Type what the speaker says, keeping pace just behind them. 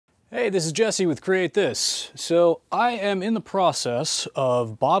Hey, this is Jesse with Create This. So I am in the process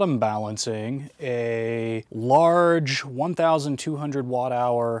of bottom balancing a large 1200 watt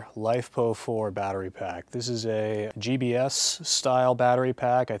hour LifePO4 battery pack. This is a GBS style battery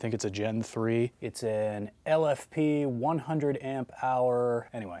pack. I think it's a Gen 3. It's an LFP 100 amp hour.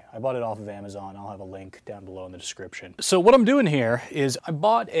 Anyway, I bought it off of Amazon. I'll have a link down below in the description. So what I'm doing here is I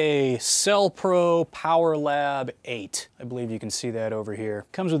bought a CellPro PowerLab 8. I believe you can see that over here.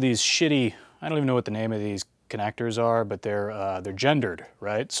 Comes with these shitty, I don't even know what the name of these connectors are, but they're gendered,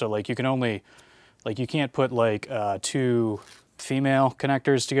 right? So like you can only, like you can't put like two female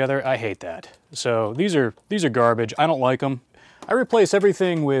connectors together. I hate that. So these are garbage. I don't like them. I replace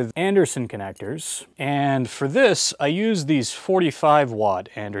everything with Anderson connectors, and for this I use these 45 watt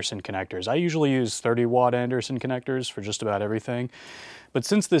Anderson connectors. I usually use 30 watt Anderson connectors for just about everything, but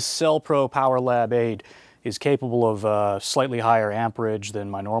since this CellPro PowerLab 8 is capable of slightly higher amperage than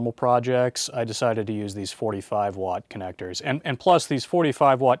my normal projects, I decided to use these 45 watt connectors. And plus these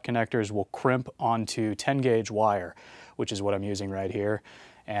 45 watt connectors will crimp onto 10 gauge wire, which is what I'm using right here,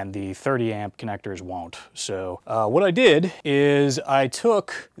 and the 30 amp connectors won't. So what I did is I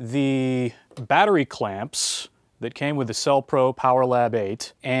took the battery clamps that came with the CellPro PowerLab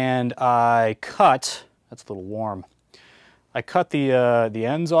 8 and I cut, that's a little warm, I cut the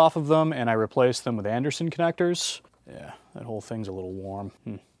ends off of them and I replaced them with Anderson connectors. Yeah, that whole thing's a little warm.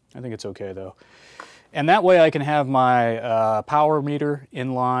 I think it's okay though. And that way I can have my power meter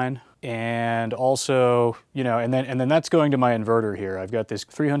in line, and also, you know, and then that's going to my inverter here. I've got this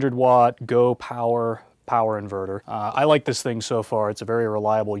 300 watt Go power inverter. I like this thing so far. It's a very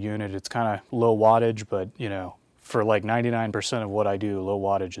reliable unit. It's kind of low wattage, but you know, for like 99% of what I do, low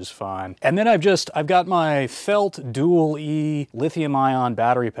wattage is fine. And then I've got my Felt Dual E lithium ion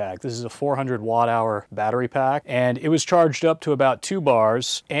battery pack. This is a 400 watt hour battery pack, and it was charged up to about 2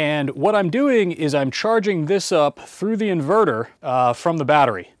 bars. And what I'm doing is I'm charging this up through the inverter from the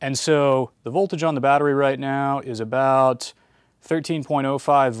battery. And so the voltage on the battery right now is about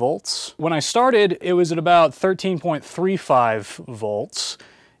 13.05 volts. When I started, it was at about 13.35 volts.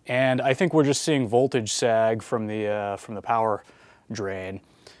 And I think we're just seeing voltage sag from the power drain.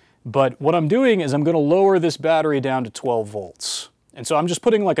 But what I'm doing is I'm going to lower this battery down to 12 volts. And so I'm just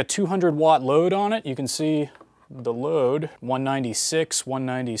putting like a 200 watt load on it. You can see the load, 196,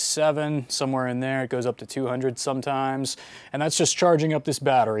 197, somewhere in there. It goes up to 200 sometimes. And that's just charging up this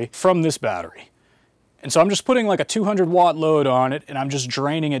battery from this battery. And so I'm just putting like a 200 watt load on it and I'm just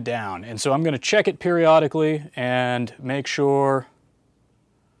draining it down. And so I'm going to check it periodically and make sure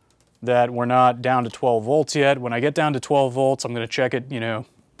that we're not down to 12 volts yet. When I get down to 12 volts, I'm going to check it, you know,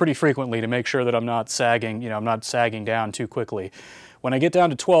 pretty frequently to make sure that I'm not sagging, you know, I'm not sagging down too quickly. When I get down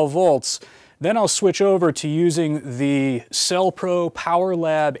to 12 volts, then I'll switch over to using the CellPro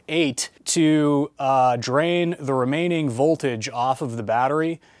PowerLab 8 to drain the remaining voltage off of the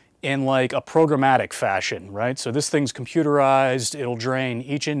battery in like a programmatic fashion, right? So this thing's computerized. It'll drain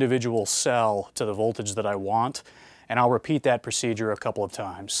each individual cell to the voltage that I want. And I'll repeat that procedure a couple of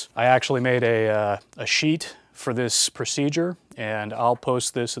times. I actually made a sheet for this procedure, and I'll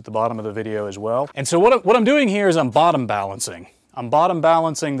post this at the bottom of the video as well. And so what I'm doing here is I'm bottom balancing. I'm bottom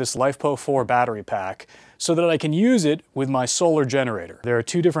balancing this LifePO4 battery pack so that I can use it with my solar generator. There are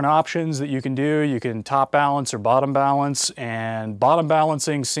two different options that you can do. You can top balance or bottom balance, and bottom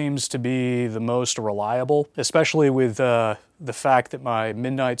balancing seems to be the most reliable, especially with the fact that my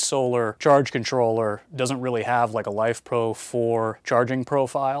Midnight Solar charge controller doesn't really have like a LifePO4 charging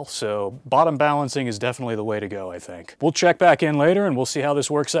profile. So bottom balancing is definitely the way to go, I think. We'll check back in later and we'll see how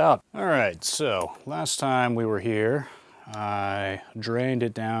this works out. All right, so last time we were here, I drained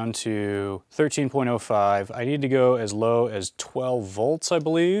it down to 13.05. I need to go as low as 12 volts, I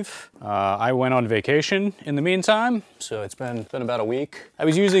believe. I went on vacation in the meantime, so it's been about a week. I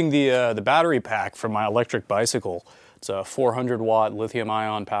was using the battery pack from my electric bicycle. It's a 400 watt lithium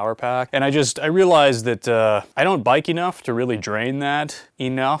ion power pack. And I realized that I don't bike enough to really drain that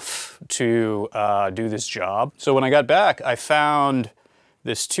enough to do this job. So when I got back, I found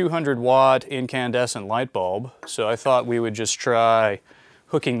this 200 watt incandescent light bulb. So I thought we would just try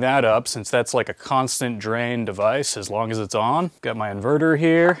hooking that up, since that's like a constant drain device as long as it's on. Got my inverter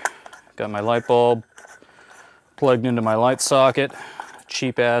here, got my light bulb plugged into my light socket.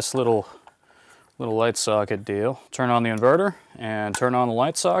 Cheap ass little light socket deal. Turn on the inverter and turn on the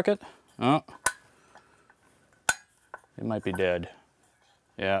light socket. Oh, it might be dead.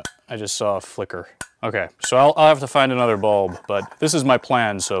 Yeah, I just saw a flicker. Okay, so I'll have to find another bulb, but this is my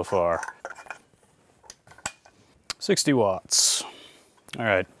plan so far. 60 watts. All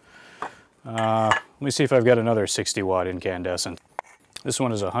right, let me see if I've got another 60 watt incandescent. This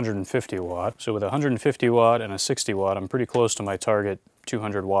one is 150 watt. So with 150 watt and a 60 watt, I'm pretty close to my target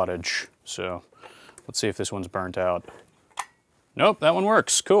 200 wattage. So let's see if this one's burnt out. Nope, that one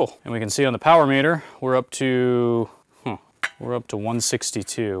works, cool. And we can see on the power meter, we're up to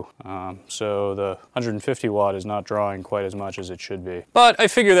 162. So the 150 watt is not drawing quite as much as it should be. But I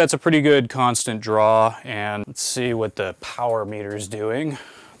figure that's a pretty good constant draw. And let's see what the power meter is doing.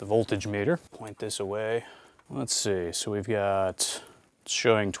 The voltage meter. Point this away. Let's see, so we've got, it's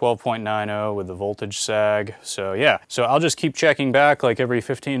showing 12.90 with the voltage sag. So yeah, so I'll just keep checking back like every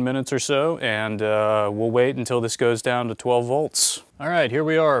 15 minutes or so, and we'll wait until this goes down to 12 volts. All right, here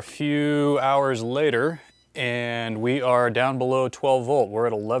we are a few hours later, and we are down below 12 volt. We're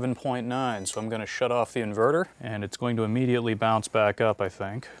at 11.9, so I'm gonna shut off the inverter, and it's going to immediately bounce back up, I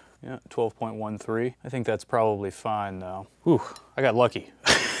think. Yeah, 12.13. I think that's probably fine though. Whew, I got lucky.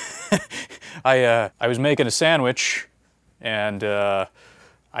 I was making a sandwich, and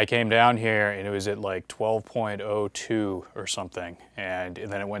I came down here and it was at like 12.02 or something, and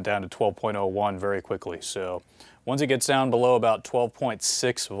then it went down to 12.01 very quickly. So once it gets down below about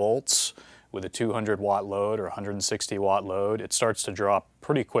 12.6 volts with a 200 watt load or 160 watt load, it starts to drop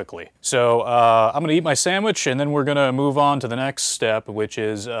pretty quickly. So I'm gonna eat my sandwich, and then we're gonna move on to the next step, which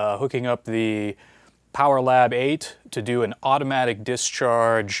is hooking up the PowerLab 8 to do an automatic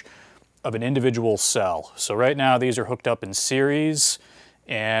discharge of an individual cell. So right now these are hooked up in series,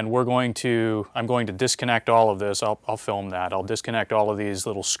 and I'm going to disconnect all of this. I'll film that. I'll disconnect all of these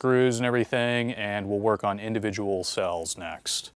little screws and everything, and we'll work on individual cells next.